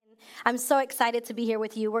I'm so excited to be here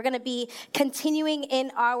with you. We're going to be continuing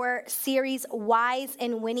in our series, Wise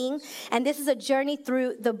and Winning, and this is a journey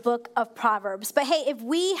through the book of Proverbs. But hey, if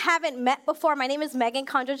we haven't met before, my name is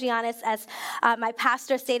Chondrogiannis, as my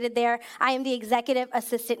pastor stated there. I am the executive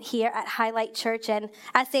assistant here at Highlight Church, and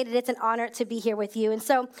as stated, it's an honor to be here with you. And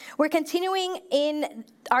so we're continuing in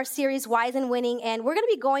our series, Wise and Winning, and we're going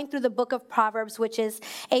to be going through the book of Proverbs, which is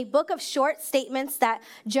a book of short statements that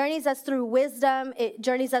journeys us through wisdom, it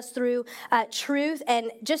journeys us through truth,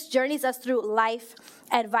 and just journeys us through life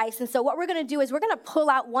advice. And so what we're going to do is we're going to pull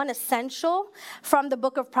out one essential from the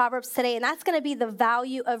book of Proverbs today, and that's going to be the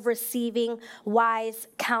value of receiving wise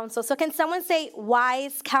counsel. So can someone say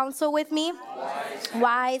wise counsel with me?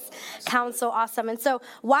 Wise counsel. Awesome. And so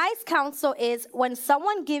wise counsel is when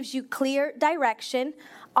someone gives you clear direction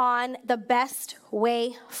on the best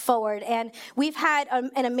way forward. And we've had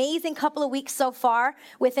an amazing couple of weeks so far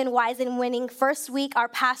within Wise and Winning. First week, our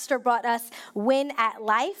pastor brought us Win at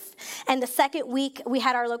Life. And the second week, we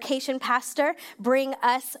had our location pastor bring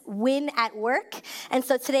us Win at Work. And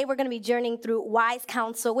so today we're going to be journeying through wise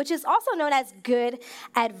counsel, which is also known as good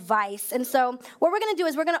advice. And so what we're going to do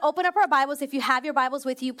is we're going to open up our Bibles. If you have your Bibles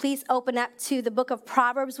with you, please open up to the book of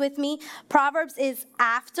Proverbs with me. Proverbs is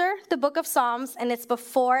after the book of Psalms, and it's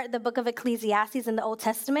before the book of Ecclesiastes in the Old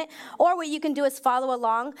Testament. Or what you can do is follow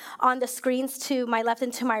along on the screens to my left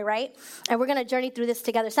and to my right. And we're going to journey through this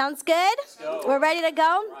together. Sounds good? We're ready to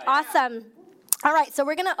go? Right. Awesome. All right, so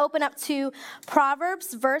we're going to open up to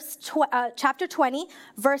Proverbs chapter 20,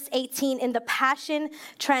 verse 18 in the Passion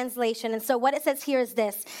Translation. And so what it says here is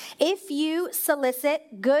this: if you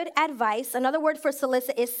solicit good advice, another word for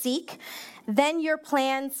solicit is seek, then your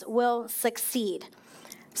plans will succeed.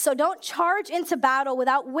 So don't charge into battle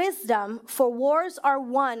without wisdom, for wars are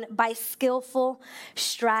won by skillful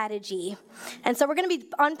strategy. And so we're going to be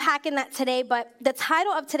unpacking that today, but the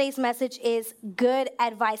title of today's message is Good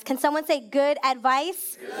Advice. Can someone say good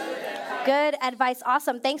advice? Good advice. Good advice.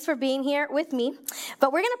 Awesome. Thanks for being here with me.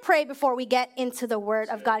 But we're going to pray before we get into the word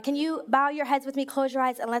of God. Can you bow your heads with me, close your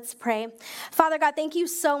eyes, and let's pray. Father God, thank you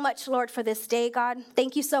so much, Lord, for this day, God.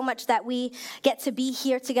 Thank you so much that we get to be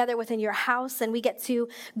here together within your house, and we get to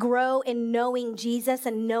grow in knowing Jesus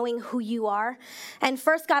and knowing who you are. And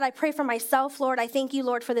first, God, I pray for myself, Lord. I thank you,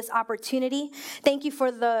 Lord, for this opportunity. Thank you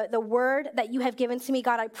for the word that you have given to me,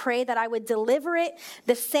 God. I pray that I would deliver it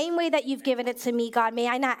the same way that you've given it to me, God. May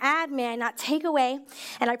I not add, may I not take away.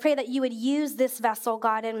 And I pray that you would use this vessel,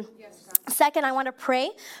 God. And second, I want to pray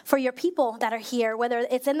for your people that are here, whether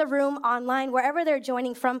it's in the room, online, wherever they're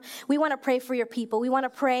joining from. We want to pray for your people. We want to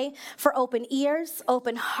pray for open ears,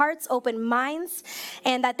 open hearts, open minds,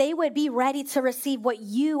 and that they would be ready to receive what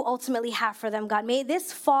you ultimately have for them, God. May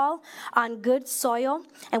this fall on good soil,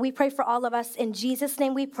 and we pray for all of us. In Jesus'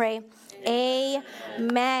 name we pray.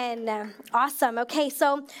 Amen. Awesome. Okay,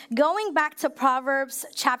 so going back to Proverbs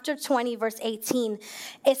chapter 20, verse 18,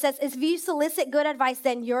 it says, if you solicit good advice,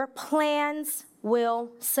 then your plans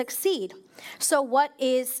will succeed. So what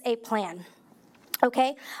is a plan?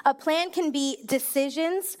 Okay, a plan can be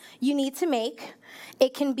decisions you need to make.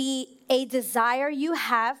 It can be a desire you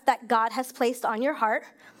have that God has placed on your heart.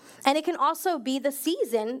 And it can also be the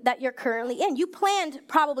season that you're currently in. You planned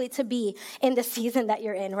probably to be in the season that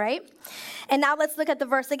you're in, right? And now let's look at the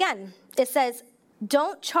verse again. It says,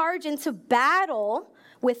 don't charge into battle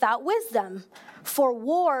without wisdom, for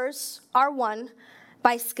wars are won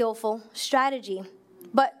by skillful strategy.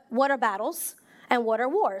 But what are battles and what are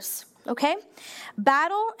wars? Okay?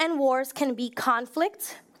 Battle and wars can be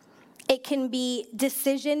conflict. It can be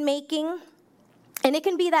decision making. And it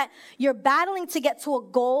can be that you're battling to get to a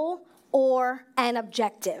goal or an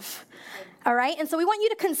objective. All right? And so we want you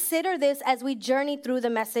to consider this as we journey through the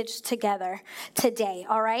message together today.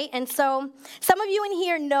 All right? And so some of you in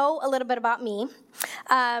here know a little bit about me.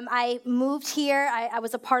 I moved here. I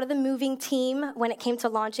was a part of the moving team when it came to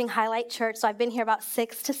launching Highlight Church. So I've been here about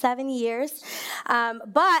 6 to 7 years. But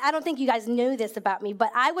I don't think you guys knew this about me,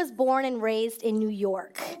 but I was born and raised in New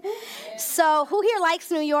York. So who here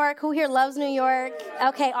likes New York? Who here loves New York?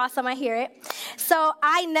 Okay, awesome. I hear it. So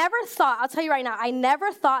I never thought, I'll tell you right now, I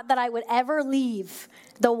never thought that I would ever leave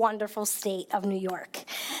the wonderful state of New York.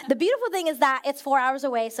 The beautiful thing is that it's 4 hours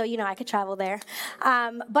away, so, I could travel there.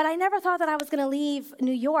 But I never thought that I was going to leave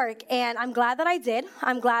New York, and I'm glad that I did.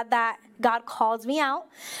 I'm glad that God called me out.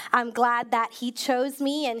 I'm glad that he chose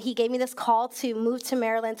me and he gave me this call to move to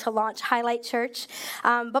Maryland to launch Highlight Church.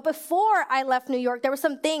 But before I left New York, there were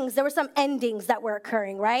some endings that were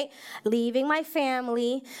occurring, right? Leaving my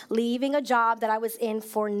family, leaving a job that I was in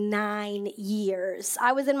for 9 years.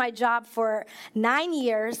 I was in my job for 9 years.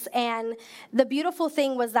 years, and the beautiful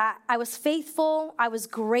thing was that I was faithful, I was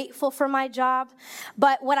grateful for my job,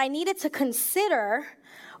 but what I needed to consider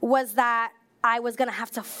was that I was going to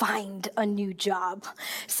have to find a new job.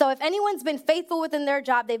 So if anyone's been faithful within their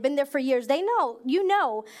job, they've been there for years, you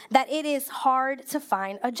know that it is hard to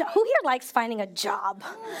find a job. Who here likes finding a job?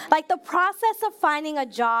 Like the process of finding a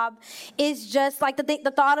job is just like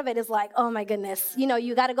the thought of it is like, oh my goodness. You know,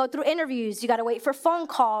 you got to go through interviews. You got to wait for phone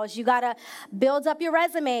calls. You got to build up your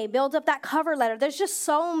resume, build up that cover letter. There's just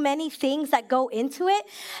so many things that go into it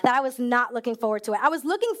that I was not looking forward to it. I was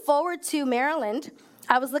looking forward to Maryland.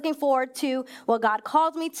 I was looking forward to what God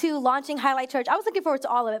called me to, launching Highlight Church. I was looking forward to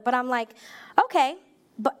all of it, but I'm like, okay,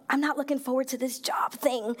 but I'm not looking forward to this job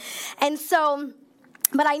thing. And so,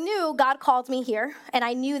 but I knew God called me here, and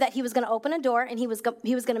I knew that he was going to open a door, and he was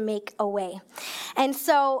going to make a way. And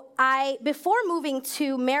so before moving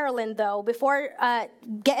to Maryland, though, before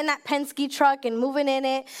getting that Penske truck and moving in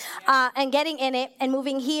it and getting in it and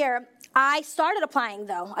moving here, I started applying,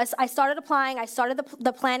 though. I started applying. I started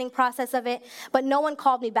the planning process of it, but no one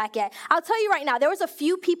called me back yet. I'll tell you right now, there was a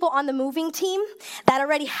few people on the moving team that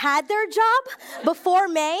already had their job before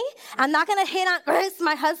May. I'm not going to hit on Chris,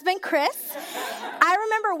 my husband, Chris. I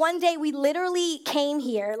remember one day we literally came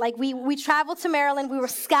here. Like, we traveled to Maryland. We were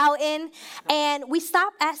scouting, and we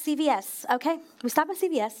stopped at CVS, okay? We stopped at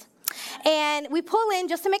CVS. And we pull in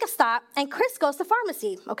just to make a stop, and Chris goes to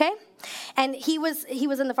pharmacy, okay? And he was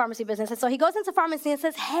in the pharmacy business, and so he goes into pharmacy and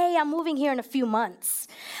says, hey, I'm moving here in a few months.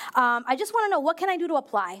 I just want to know, what can I do to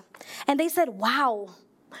apply? And they said, wow,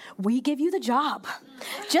 we give you the job.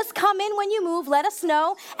 Just come in when you move, let us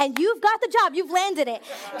know, and you've got the job. You've landed it.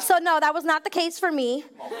 So no, that was not the case for me.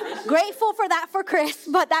 Grateful for that for Chris,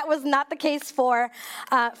 but that was not the case for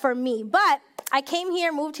me. But I came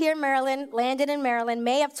here, moved here in Maryland, landed in Maryland,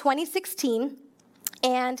 May of 2016.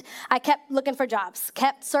 And I kept looking for jobs,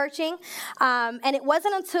 kept searching. And it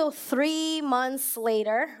wasn't until 3 months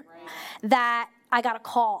later that I got a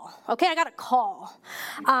call. Okay, I got a call.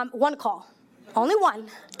 One call. Only one.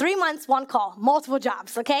 3 months, one call. Multiple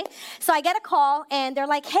jobs, okay? So I get a call, and they're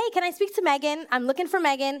like, hey, can I speak to Megan? I'm looking for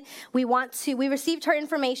Megan. We received her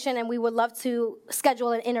information, and we would love to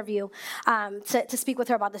schedule an interview to speak with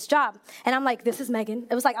her about this job. And I'm like, this is Megan.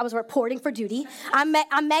 It was like I was reporting for duty. I'm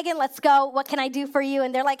Megan. Let's go. What can I do for you?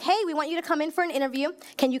 And they're like, hey, we want you to come in for an interview.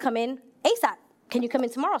 Can you come in ASAP? Can you come in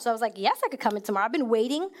tomorrow? So I was like, yes, I could come in tomorrow. I've been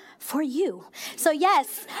waiting for you. So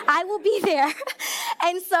yes, I will be there.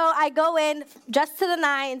 And so I go in dressed to the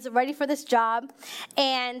nines, ready for this job.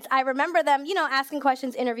 And I remember them, asking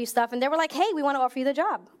questions, interview stuff. And they were like, hey, we want to offer you the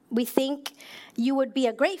job. We think you would be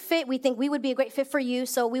a great fit. We think we would be a great fit for you.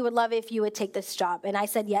 So we would love if you would take this job. And I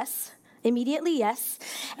said, yes. Immediately, yes.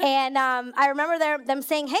 And I remember them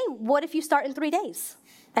saying, hey, what if you start in 3 days?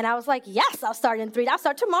 And I was like, yes, I'll start in 3 days. I'll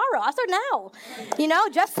start tomorrow. I'll start now.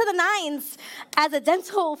 Just to the nines as a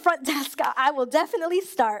dental front desk, I will definitely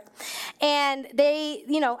start. And they,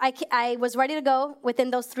 I was ready to go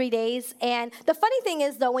within those 3 days. And the funny thing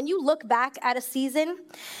is, though, when you look back at a season,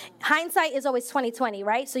 hindsight is always 20/20,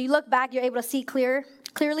 right? So you look back, you're able to see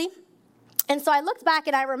clearly. And so I looked back,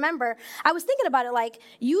 and I remember, I was thinking about it, like,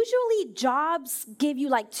 usually jobs give you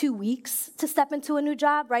like 2 weeks to step into a new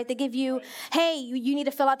job, right? They give you, hey, you need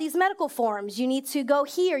to fill out these medical forms. You need to go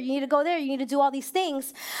here. You need to go there. You need to do all these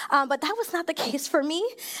things. But that was not the case for me.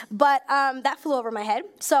 But that flew over my head.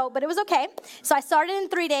 But it was okay. So I started in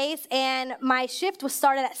 3 days, and my shift was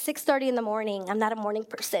started at 6:30 in the morning. I'm not a morning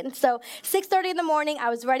person. So 6:30 in the morning, I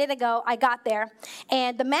was ready to go. I got there,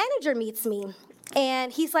 and the manager meets me.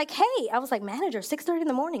 And he's like, hey, I was like, manager, 6:30 in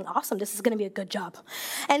the morning. Awesome. This is going to be a good job.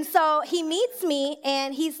 And so he meets me,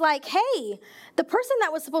 and he's like, hey, the person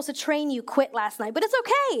that was supposed to train you quit last night, but it's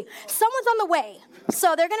okay. Someone's on the way.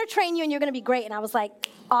 So they're going to train you, and you're going to be great. And I was like,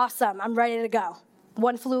 awesome. I'm ready to go.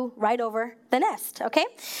 One flew right over the nest, okay?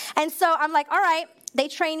 And so I'm like, all right. They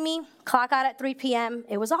trained me, clock out at 3 p.m.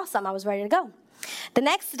 It was awesome. I was ready to go. The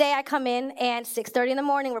next day I come in, and 6:30 in the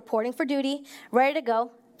morning, reporting for duty, ready to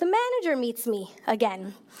go. The manager meets me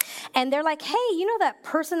again, and they're like, hey, you know that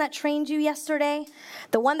person that trained you yesterday,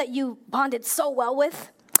 the one that you bonded so well with?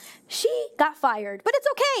 She got fired, but it's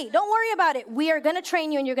okay. Don't worry about it. We are going to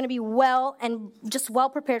train you, and you're going to be well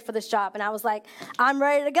prepared for this job. And I was like, I'm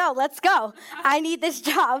ready to go. Let's go. I need this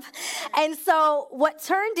job. And so what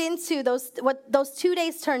those 2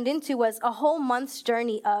 days turned into was a whole month's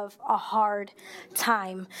journey of a hard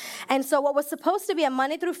time. And so what was supposed to be a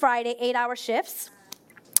Monday through Friday, 8-hour shifts,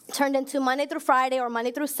 turned into Monday through Friday or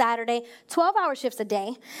Monday through Saturday, 12-hour shifts a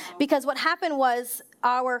day, because what happened was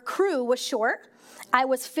our crew was short. I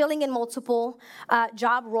was filling in multiple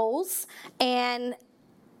job roles, and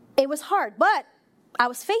it was hard. But I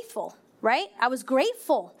was faithful, right? I was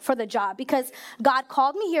grateful for the job because God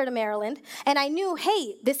called me here to Maryland, and I knew,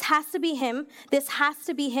 hey, this has to be him. This has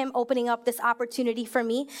to be him opening up this opportunity for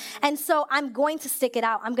me. And so I'm going to stick it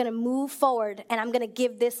out. I'm going to move forward, and I'm going to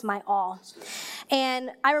give this my all.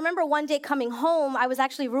 And I remember one day coming home, I was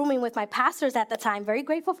actually rooming with my pastors at the time, very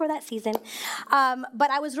grateful for that season.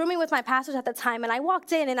 But I was rooming with my pastors at the time, and I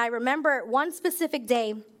walked in, and I remember one specific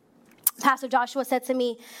day, Pastor Joshua said to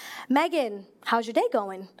me, Megan, how's your day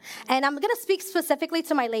going? And I'm going to speak specifically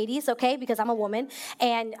to my ladies, okay, because I'm a woman,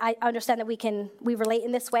 and I understand that we relate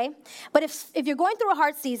in this way. But if you're going through a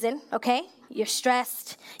hard season, okay, you're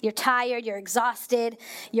stressed, you're tired, you're exhausted,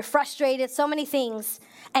 you're frustrated, so many things,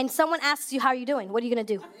 and someone asks you, how are you doing? What are you going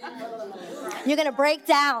to do? You're going to break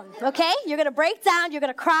down, okay? You're going to break down, you're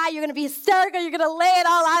going to cry, you're going to be hysterical, you're going to lay it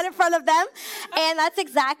all out in front of them. And that's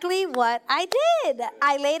exactly what I did.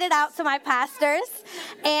 I laid it out to my pastors,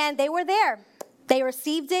 and they were there. They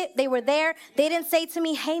received it. They were there. They didn't say to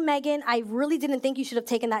me, hey, Megan, I really didn't think you should have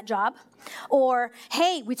taken that job. Or,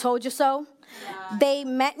 hey, we told you so. Yeah. They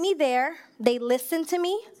met me there. They listened to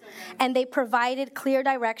me. And they provided clear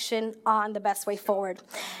direction on the best way forward.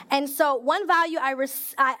 And so one value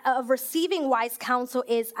of receiving wise counsel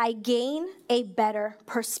is I gain a better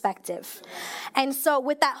perspective. And so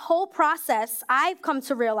with that whole process, I've come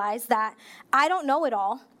to realize that I don't know it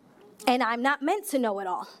all, and I'm not meant to know it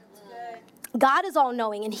all. God is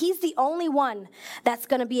all-knowing, and he's the only one that's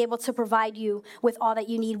going to be able to provide you with all that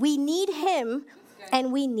you need. We need him,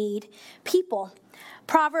 and we need people.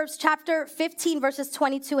 Proverbs chapter 15, verses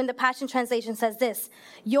 22 in the Passion Translation says this,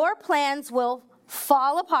 your plans will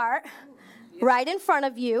fall apart right in front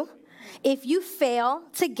of you if you fail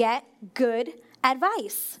to get good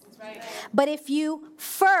advice. But if you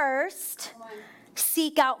first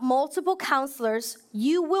seek out multiple counselors,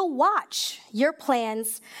 you will watch your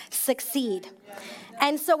plans succeed.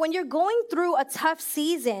 And so when you're going through a tough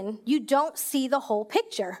season, you don't see the whole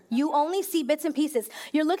picture. You only see bits and pieces.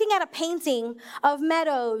 You're looking at a painting of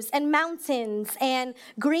meadows and mountains and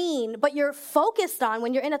green, but you're focused on,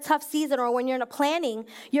 when you're in a tough season or when you're in a planning,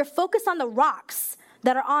 you're focused on the rocks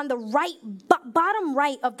that are on the right, bottom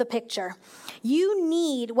right of the picture. You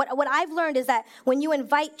need, what I've learned is that when you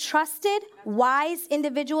invite trusted, wise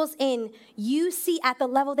individuals in, you see at the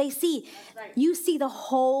level they see. You see the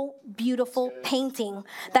whole beautiful painting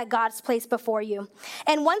that God's placed before you.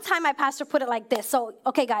 And one time my pastor put it like this. So,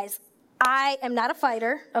 okay, guys, I am not a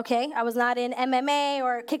fighter, okay? I was not in MMA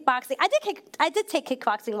or kickboxing. I did take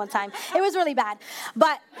kickboxing one time. It was really bad.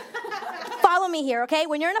 But follow me here, okay?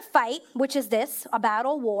 When you're in a fight, which is this, a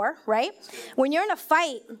battle, war, right? When you're in a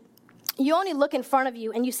fight, you only look in front of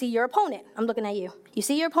you and you see your opponent. I'm looking at you. You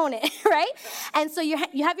see your opponent, right? And so you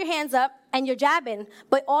have your hands up and you're jabbing,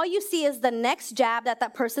 but all you see is the next jab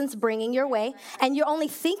that person's bringing your way, and you're only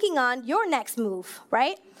thinking on your next move,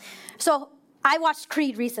 right? So I watched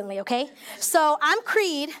Creed recently, okay? So I'm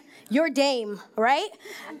Creed, you're Dame, right?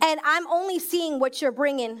 And I'm only seeing what you're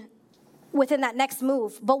bringing within that next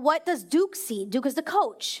move. But what does Duke see? Duke is the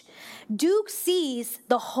coach. Duke sees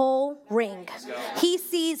the whole ring. He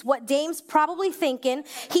sees what Dame's probably thinking.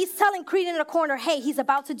 He's telling Creed in the corner, hey, he's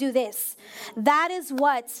about to do this. That is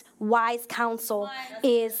what wise counsel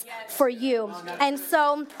is for you. And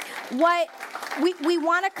so what we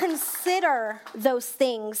want to consider those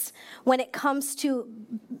things when it comes to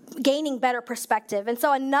gaining better perspective. And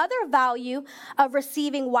so another value of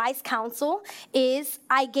receiving wise counsel is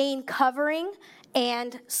I gain covering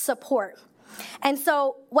and support. And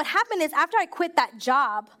so what happened is after I quit that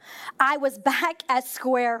job, I was back at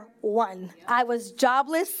square one. I was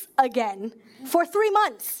jobless again for 3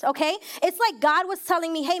 months, okay? It's like God was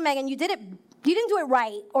telling me, hey, Megan, you didn't do it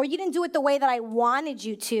right, or you didn't do it the way that I wanted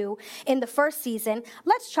you to in the first season.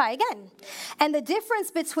 Let's try again. And the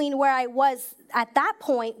difference between where I was at that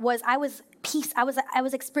point was I was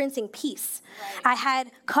experiencing peace. Right. I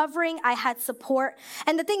had covering, I had support.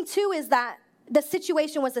 And the thing too is that the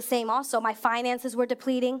situation was the same also. My finances were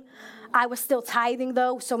depleting. I was still tithing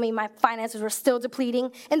though, so my finances were still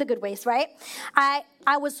depleting in the good ways, right? I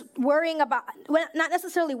was worrying about, well, not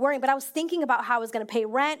necessarily worrying, but I was thinking about how I was going to pay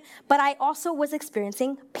rent, but I also was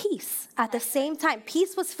experiencing peace at the same time.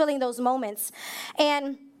 Peace was filling those moments.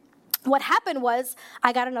 And what happened was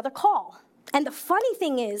I got another call. And the funny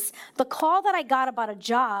thing is, the call that I got about a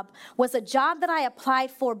job was a job that I applied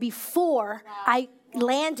for before I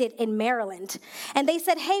landed in Maryland. And they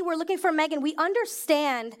said, hey, we're looking for Megan. We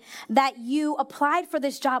understand that you applied for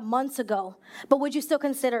this job months ago, but would you still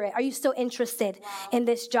consider it? Are you still interested in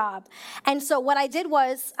this job? And so what I did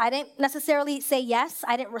was I didn't necessarily say yes.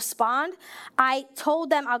 I didn't respond. I told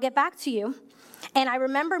them I'll get back to you. And I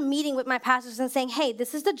remember meeting with my pastors and saying, hey,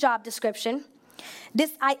 this is the job description.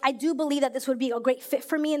 I do believe that this would be a great fit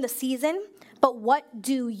for me in the season, but what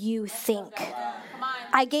do you think?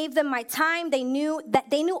 I gave them my time. They knew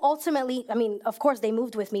ultimately, I mean, of course they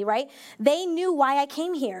moved with me, right? They knew why I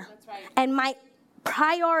came here. That's right. And my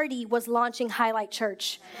priority was launching Highlight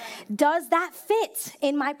Church. Does that fit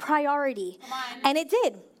in my priority? And it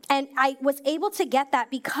did. And I was able to get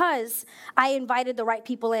that because I invited the right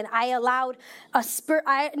people in. I allowed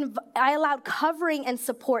I allowed covering and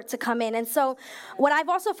support to come in. And so what I've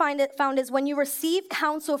also found is when you receive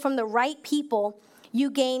counsel from the right people,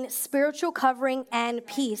 you gain spiritual covering and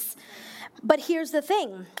peace. But here's the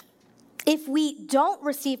thing. If we don't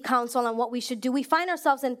receive counsel on what we should do, we find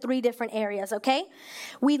ourselves in 3 different areas, okay?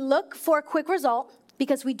 We look for a quick result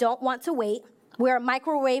because we don't want to wait. We're a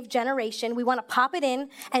microwave generation. We want to pop it in,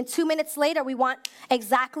 and 2 minutes later, we want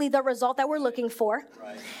exactly the result that we're looking for.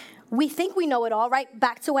 Right. We think we know it all, right?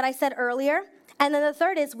 Back to what I said earlier. And then the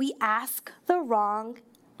third is we ask the wrong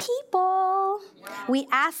people. Wow. We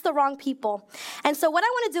ask the wrong people. And so what I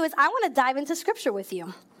want to do is I want to dive into Scripture with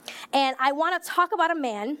you. And I want to talk about a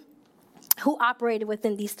man who operated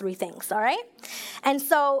within these 3 things, all right? And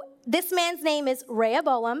so this man's name is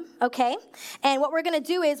Rehoboam, okay? And what we're going to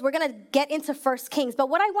do is we're going to get into 1 Kings. But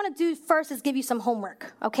what I want to do first is give you some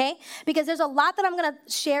homework, okay? Because there's a lot that I'm going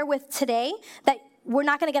to share with today that we're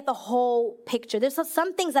not going to get the whole picture. There's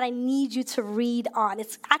some things that I need you to read on.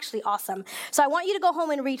 It's actually awesome. So I want you to go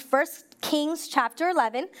home and read 1 Kings chapter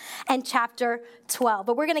 11 and chapter 12.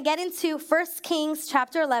 But we're going to get into 1 Kings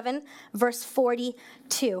chapter 11, verse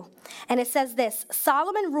 42. And it says this: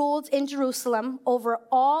 Solomon ruled in Jerusalem over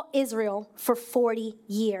all Israel for 40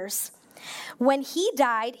 years. When he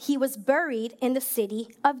died, he was buried in the city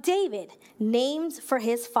of David, named for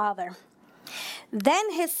his father.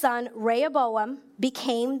 Then his son Rehoboam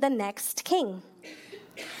became the next king.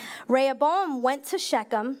 Rehoboam went to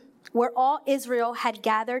Shechem, where all Israel had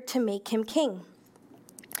gathered to make him king.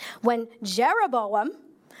 When Jeroboam,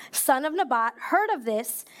 son of Nebat, heard of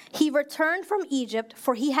this, he returned from Egypt,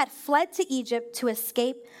 for he had fled to Egypt to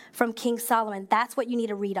escape from King Solomon. That's what you need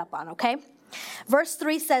to read up on, okay? Verse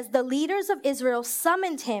 3 says, the leaders of Israel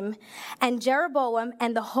summoned him, and Jeroboam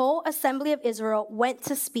and the whole assembly of Israel went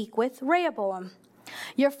to speak with Rehoboam.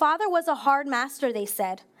 Your father was a hard master, they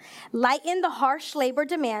said. Lighten the harsh labor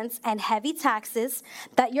demands and heavy taxes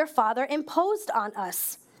that your father imposed on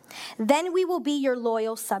us. Then we will be your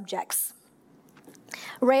loyal subjects.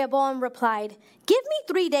 Rehoboam replied, give me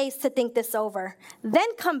 3 days to think this over,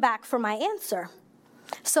 then come back for my answer.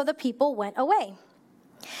 So the people went away.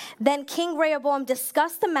 Then King Rehoboam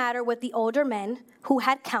discussed the matter with the older men who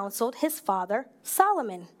had counseled his father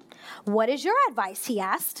Solomon. What is your advice, he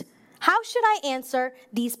asked. How should I answer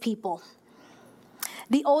these people?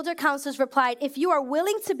 The older counselors replied, if you are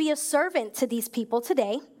willing to be a servant to these people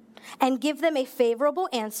today and give them a favorable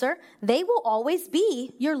answer, they will always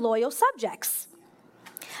be your loyal subjects.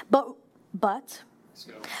 But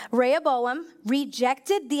Rehoboam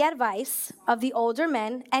rejected the advice of the older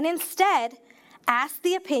men and instead asked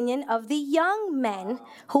the opinion of the young men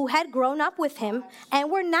who had grown up with him and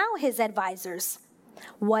were now his advisors.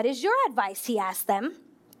 What is your advice, he asked them.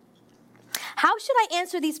 How should I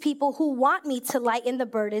answer these people who want me to lighten the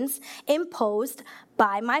burdens imposed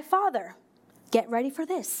by my father? Get ready for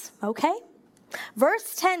this, okay?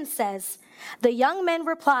 Verse 10 says, the young men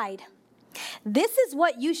replied, this is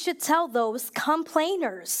what you should tell those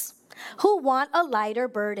complainers who want a lighter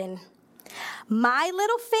burden. My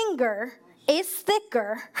little finger is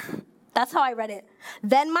thicker, that's how I read it,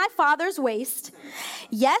 than my father's waist.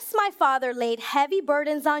 Yes, my father laid heavy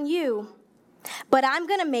burdens on you, but I'm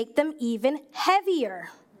going to make them even heavier.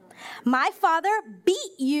 My father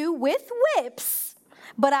beat you with whips,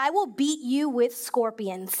 but I will beat you with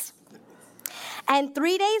scorpions. And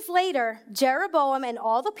 3 days later, Jeroboam and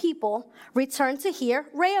all the people returned to hear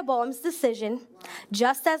Rehoboam's decision,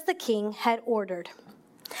 just as the king had ordered.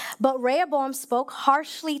 But Rehoboam spoke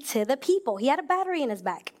harshly to the people. He had a battery in his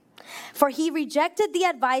back. For he rejected the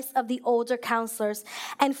advice of the older counselors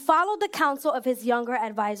and followed the counsel of his younger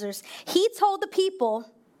advisors. He told the people,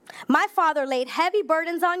 my father laid heavy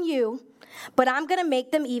burdens on you, but I'm going to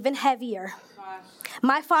make them even heavier.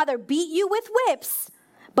 My father beat you with whips,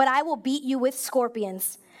 but I will beat you with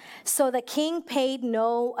scorpions. So the king paid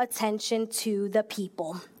no attention to the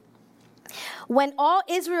people. When all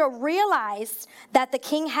Israel realized that the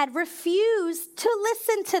king had refused to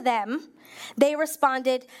listen to them, they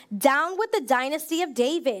responded, down with the dynasty of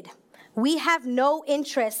David. We have no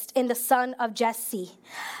interest in the son of Jesse.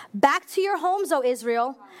 Back to your homes, O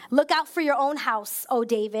Israel. Look out for your own house, O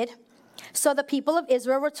David. So the people of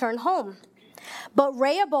Israel returned home. But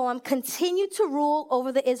Rehoboam continued to rule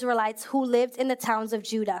over the Israelites who lived in the towns of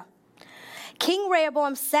Judah. King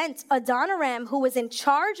Rehoboam sent Adoniram, who was in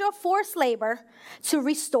charge of forced labor, to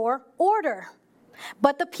restore order.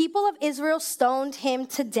 But the people of Israel stoned him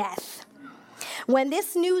to death. When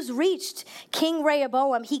this news reached King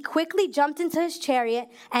Rehoboam, he quickly jumped into his chariot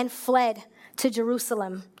and fled to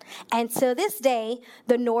Jerusalem. And to this day,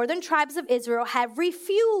 the northern tribes of Israel have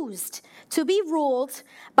refused to be ruled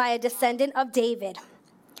by a descendant of David.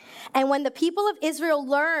 And when the people of Israel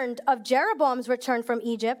learned of Jeroboam's return from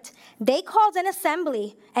Egypt, they called an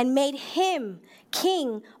assembly and made him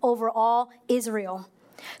king over all Israel.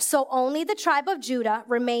 So only the tribe of Judah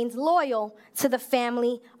remained loyal to the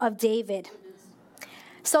family of David.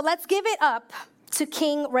 So let's give it up to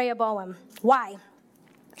King Rehoboam. Why?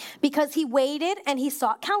 Because he waited and he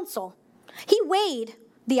sought counsel. He weighed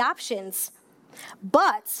the options.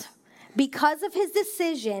 But because of his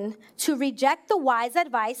decision to reject the wise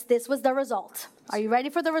advice, this was the result. Are you ready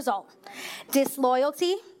for the result?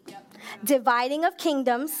 Disloyalty, dividing of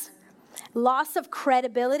kingdoms, loss of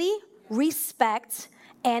credibility, respect,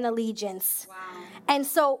 and allegiance. Wow. And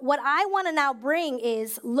so what I want to now bring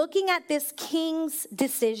is looking at this king's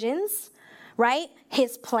decisions, right?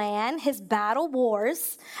 His plan, his battle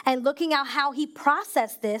wars, and looking at how he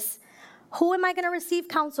processed this. Who am I going to receive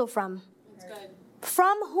counsel from? That's good.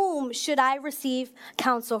 From whom should I receive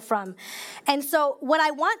counsel from? And so what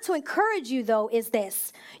I want to encourage you, though, is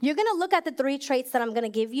this. You're going to look at the 3 traits that I'm going to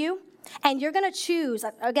give you, and you're going to choose,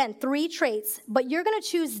 again, 3 traits, but you're going to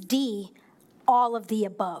choose D, all of the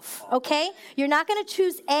above, okay? You're not going to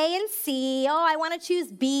choose A and C. Oh, I want to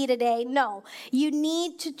choose B today. No, you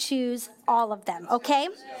need to choose all of them, okay?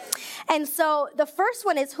 And so the first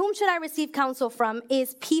one is, whom should I receive counsel from,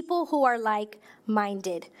 is people who are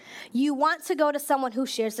like-minded. You want to go to someone who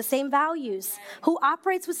shares the same values, who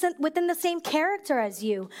operates within the same character as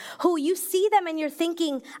you, who you see them and you're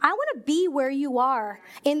thinking, I want to be where you are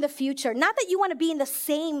in the future. Not that you want to be in the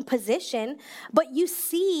same position, but you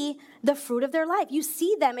see the fruit of their life. You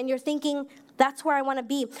see them and you're thinking, that's where I want to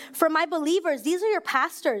be. For my believers, these are your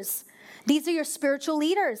pastors. These are your spiritual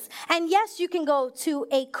leaders. And yes, you can go to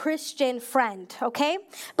a Christian friend, okay?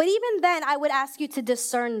 But even then, I would ask you to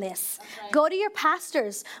discern this. Right. Go to your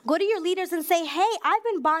pastors. Go to your leaders and say, hey, I've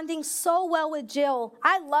been bonding so well with Jill.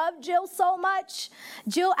 I love Jill so much.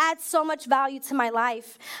 Jill adds so much value to my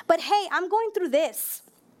life. But hey, I'm going through this.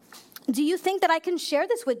 Do you think that I can share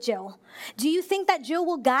this with Jill? Do you think that Jill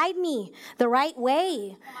will guide me the right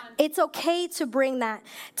way? It's okay to bring that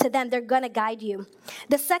to them. They're going to guide you.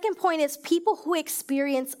 The second point is people who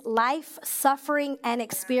experience life, suffering, and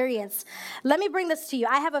experience. Let me bring this to you.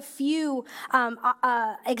 I have a few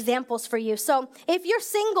examples for you. So if you're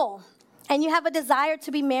single and you have a desire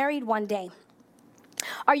to be married one day,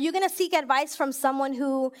 are you going to seek advice from someone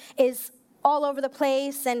who is all over the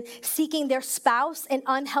place and seeking their spouse in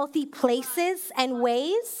unhealthy places and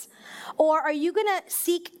ways? Or are you going to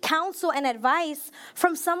seek counsel and advice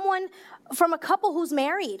from someone, from a couple who's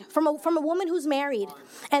married, from a woman who's married,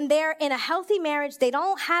 and they're in a healthy marriage, they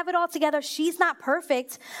don't have it all together, she's not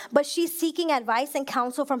perfect, but she's seeking advice and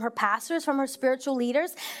counsel from her pastors, from her spiritual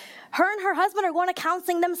leaders? Her and her husband are going to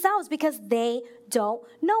counseling themselves because they don't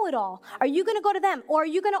know it all. Are you going to go to them? Or are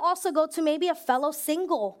you going to also go to maybe a fellow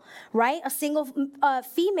single, right? A single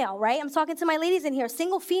female, right? I'm talking to my ladies in here, a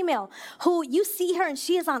single female who you see her and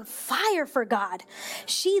she is on fire for God.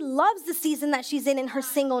 She loves the season that she's in her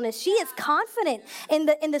singleness. She is confident in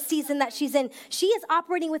the season that she's in. She is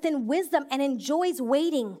operating within wisdom and enjoys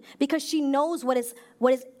waiting because she knows what is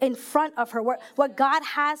in front of her, what God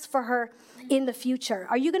has for her in the future.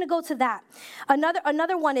 Are you going to go to that?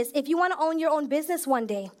 Another one is, if you want to own your own business one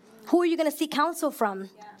day, who are you going to seek counsel from?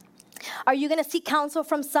 Yeah. Are you going to seek counsel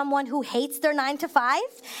from someone who hates their 9-to-5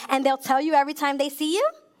 and they'll tell you every time they see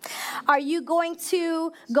you? Are you going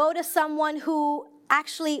to go to someone who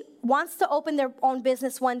actually wants to open their own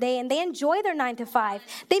business one day and they enjoy their 9-to-5?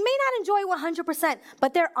 They may not enjoy 100%,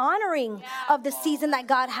 but they're honoring of the season that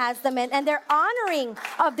God has them in, and they're honoring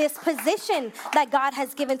of this position that God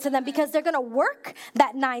has given to them because they're going to work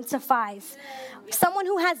that 9-to-5. Someone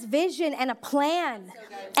who has vision and a plan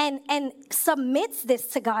and submits this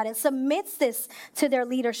to God and submits this to their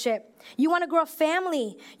leadership. You want to grow a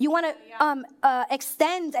family. You want to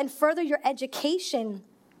extend and further your education.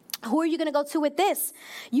 Who are you going to go to with this?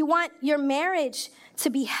 You want your marriage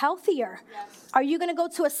to be healthier. Yes. Are you going to go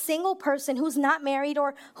to a single person who's not married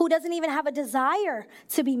or who doesn't even have a desire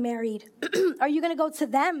to be married? Are you going to go to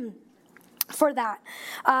them for that?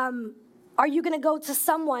 Are you going to go to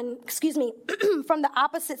someone, from the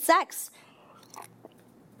opposite sex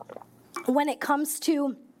when it comes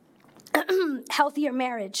to healthier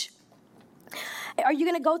marriage? Are you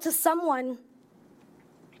going to go to someone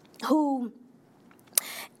who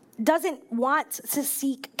doesn't want to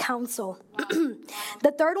seek counsel?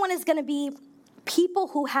 The third one is going to be people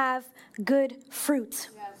who have good fruit.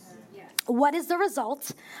 What is the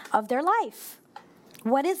result of their life?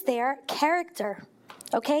 What is their character?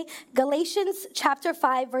 Okay, Galatians chapter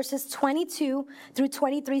 5, verses 22 through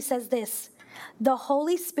 23 says this: the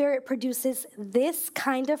Holy Spirit produces this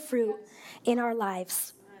kind of fruit in our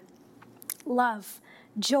lives: love,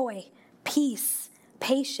 joy, peace,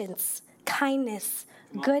 patience, kindness,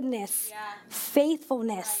 goodness,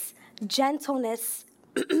 faithfulness, gentleness,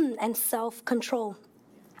 and self-control.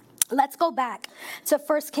 Let's go back to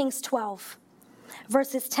 1 Kings 12,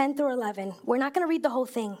 verses 10 through 11. We're not going to read the whole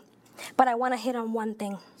thing, but I want to hit on one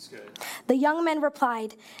thing. The young men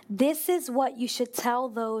replied, "This is what you should tell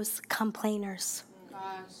those complainers.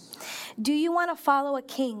 Do you want to follow a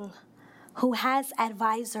king who has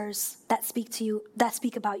advisors that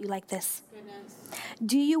speak about you like this?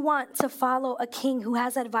 Do you want to follow a king who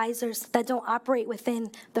has advisors that don't operate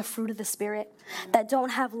within the fruit of the Spirit, that don't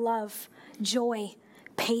have love, joy,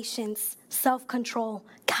 patience, self-control,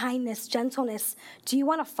 kindness, gentleness? Do you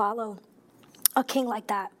want to follow a king like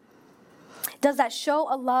that? Does that show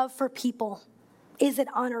a love for people? Is it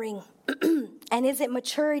honoring? And is it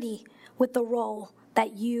maturity with the role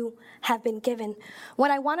that you have been given?"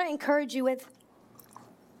 What I want to encourage you with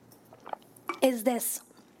is this.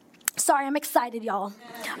 Sorry, I'm excited, y'all.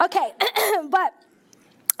 Okay, but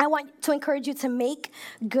I want to encourage you to make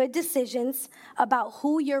good decisions about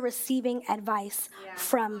who you're receiving advice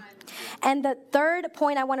from. And the third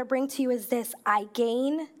point I want to bring to you is this: I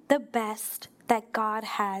gain the best that God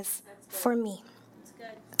has for me.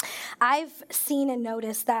 I've seen and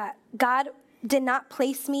noticed that God did not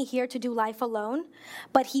place me here to do life alone,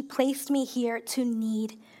 but he placed me here to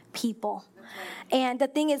need people. And the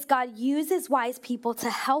thing is, God uses wise people to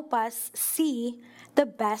help us see the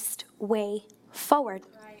best way forward.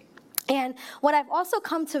 And what I've also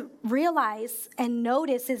come to realize and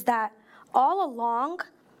notice is that all along,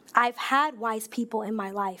 I've had wise people in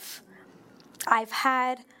my life. I've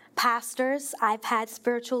had pastors, I've had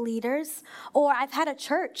spiritual leaders, or I've had a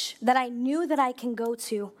church that I knew that I can go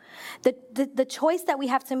to. The choice that we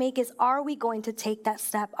have to make is, are we going to take that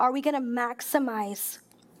step? Are we going to maximize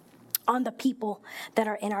on the people that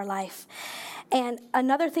are in our life? And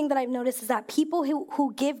another thing that I've noticed is that people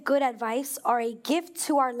who give good advice are a gift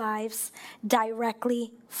to our lives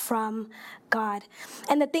directly from God.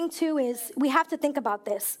 And the thing too is, we have to think about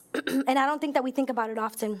this, and I don't think that we think about it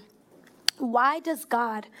often. Why does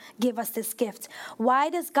God give us this gift? Why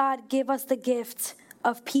does God give us the gift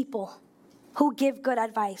of people who give good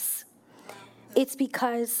advice? It's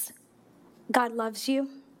because God loves you,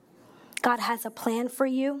 God has a plan for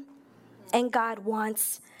you, and God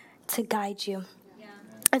wants to guide you.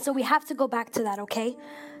 And so we have to go back to that, okay?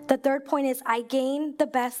 The third point is, I gain the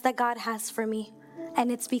best that God has for me,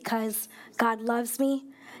 and it's because God loves me,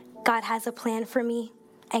 God has a plan for me,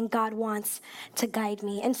 and God wants to guide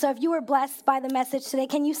me. And so if you were blessed by the message today,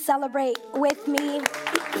 can you celebrate with me?